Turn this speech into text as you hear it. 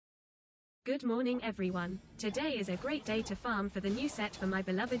Good morning everyone. Today is a great day to farm for the new set for my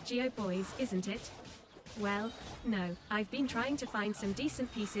beloved Geo boys, isn't it? Well, no, I've been trying to find some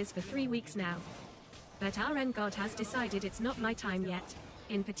decent pieces for 3 weeks now. But RN God has decided it's not my time yet.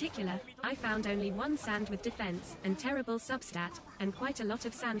 In particular, I found only one sand with defense, and terrible substat, and quite a lot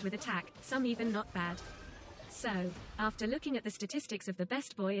of sand with attack, some even not bad. So, after looking at the statistics of the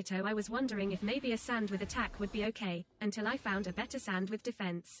best boy ITTO, I was wondering if maybe a sand with attack would be okay, until I found a better sand with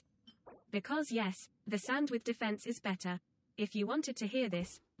defense. Because yes, the sand with defense is better. If you wanted to hear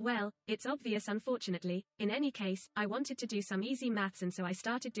this, well, it's obvious unfortunately. In any case, I wanted to do some easy maths and so I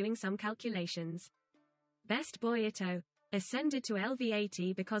started doing some calculations. Best boy ITTO ascended to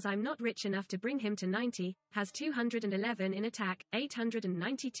LV80 because I'm not rich enough to bring him to 90, has 211 in attack,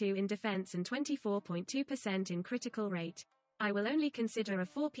 892 in defense and 24.2% in critical rate. I will only consider a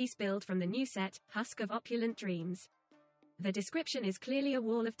 4-piece build from the new set, Husk of Opulent Dreams. The description is clearly a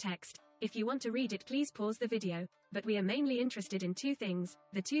wall of text. If you want to read it, please pause the video, but we are mainly interested in 2 things.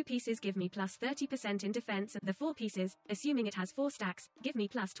 The 2 pieces give me plus 30% in defense, and the 4 pieces, assuming it has 4 stacks, give me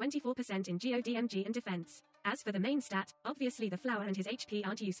plus 24% in Geo DMG and defense. As for the main stat, obviously the flower and his HP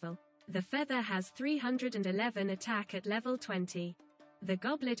aren't useful. The feather has 311 attack at level 20. The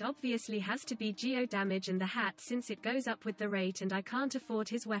goblet obviously has to be Geo damage, and the hat since it goes up with the rate and I can't afford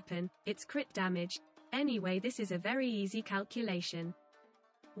his weapon, it's crit damage. Anyway, this is a very easy calculation.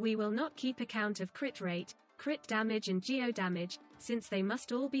 We will not keep account of crit rate, crit damage and Geo damage, since they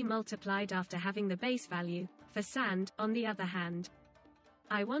must all be multiplied after having the base value. For sand, on the other hand,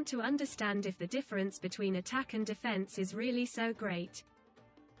 I want to understand if the difference between attack and defense is really so great.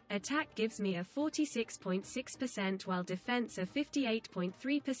 Attack gives me a 46.6% while defense a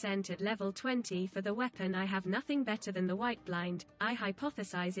 58.3% at level 20. For the weapon I have nothing better than the white blind. I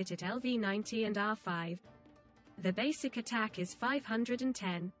hypothesize it at LV90 and R5. The basic attack is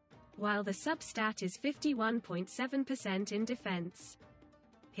 510, while the substat is 51.7% in defense.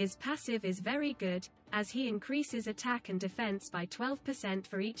 His passive is very good, as he increases attack and defense by 12%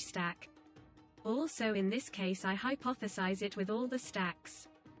 for each stack. Also in this case I hypothesize it with all the stacks.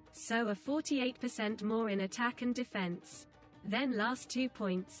 So a 48% more in attack and defense. Then last 2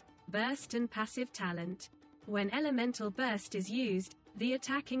 points, burst and passive talent. When elemental burst is used, the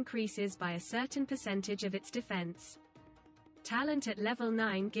attack increases by a certain percentage of its defense. Talent at level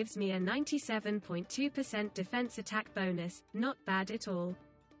 9 gives me a 97.2% defense attack bonus, not bad at all.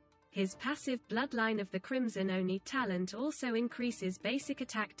 His passive Bloodline of the Crimson Oni talent also increases basic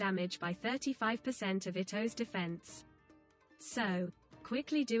attack damage by 35% of ITTO's defense. So,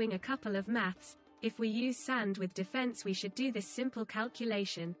 quickly doing a couple of maths, if we use sand with defense we should do this simple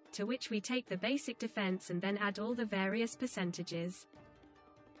calculation, to which we take the basic defense and then add all the various percentages.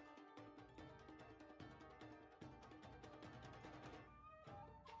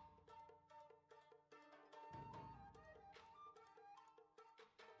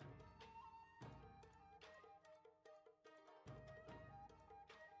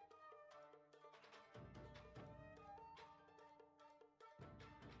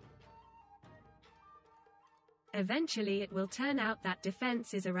 Eventually it will turn out that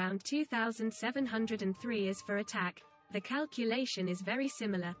defense is around 2703. As for attack, the calculation is very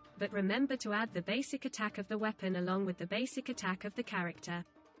similar, but remember to add the basic attack of the weapon along with the basic attack of the character.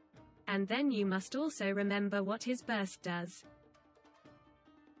 And then you must also remember what his burst does.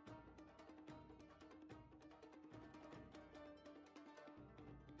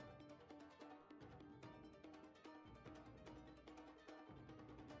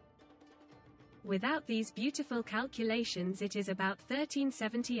 Without these beautiful calculations it is about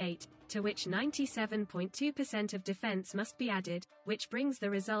 1378, to which 97.2% of defense must be added, which brings the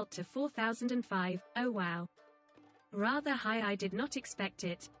result to 4005, oh wow. Rather high, I did not expect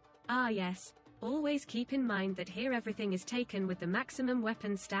it. Ah yes, always keep in mind that here everything is taken with the maximum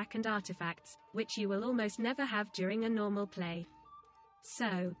weapon stack and artifacts, which you will almost never have during a normal play.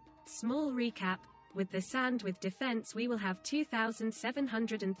 So, small recap. With the sand with defense we will have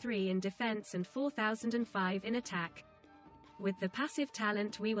 2703 in defense and 4005 in attack. With the passive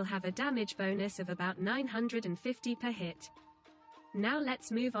talent we will have a damage bonus of about 950 per hit. Now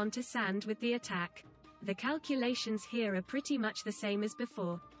let's move on to sand with the attack. The calculations here are pretty much the same as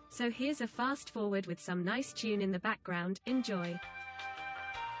before, so here's a fast forward with some nice tune in the background. Enjoy.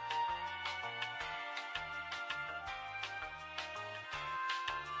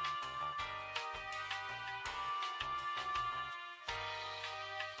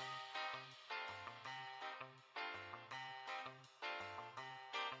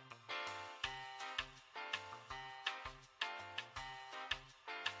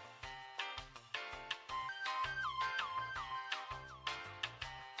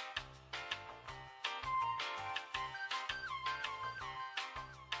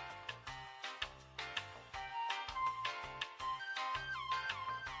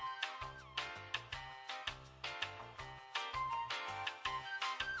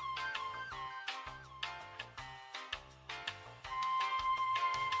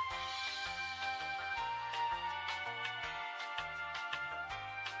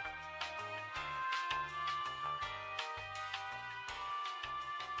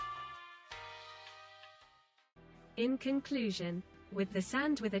 In conclusion, with the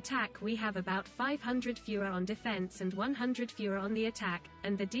Sand with attack we have about 500 fewer on defense and 100 fewer on the attack,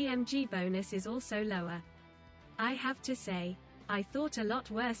 and the DMG bonus is also lower. I have to say, I thought a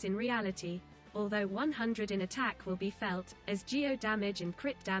lot worse in reality, although 100 in attack will be felt, as geo damage and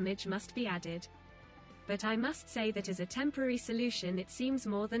crit damage must be added. But I must say that as a temporary solution it seems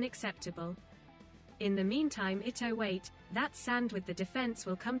more than acceptable. In the meantime ITTO wait, that Sand with the defense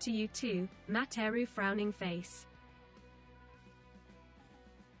will come to you too, Materu frowning face.